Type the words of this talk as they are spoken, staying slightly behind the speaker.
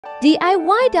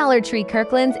DIY Dollar Tree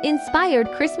Kirkland's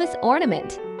inspired Christmas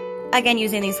ornament. Again,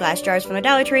 using these glass jars from the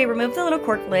Dollar Tree, remove the little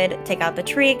cork lid, take out the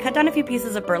tree, cut down a few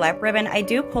pieces of burlap ribbon. I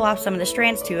do pull off some of the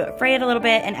strands to fray it a little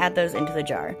bit and add those into the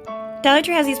jar. Dollar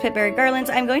Tree has these pitberry garlands.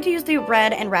 I'm going to use the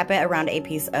red and wrap it around a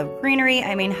piece of greenery.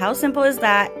 I mean, how simple is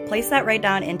that? Place that right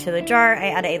down into the jar. I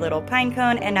add a little pine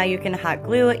cone, and now you can hot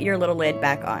glue your little lid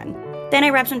back on. Then I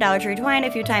wrap some Dollar Tree twine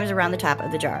a few times around the top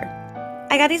of the jar.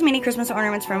 I got these mini Christmas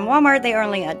ornaments from Walmart. They are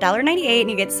only $1.98 and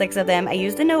you get 6 of them. I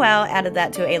used the Noel, added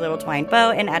that to a little twine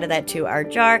bow, and added that to our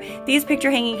jar. These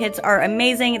picture hanging kits are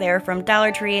amazing. They are from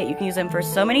Dollar Tree. You can use them for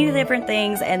so many different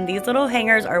things, and these little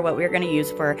hangers are what we're going to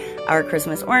use for our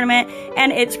Christmas ornament,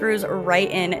 and it screws right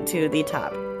into the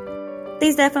top.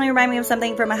 These definitely remind me of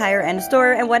something from a higher end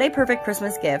store, and what a perfect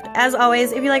Christmas gift. As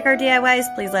always, if you like our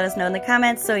DIYs, please let us know in the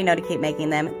comments so we know to keep making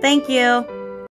them. Thank you!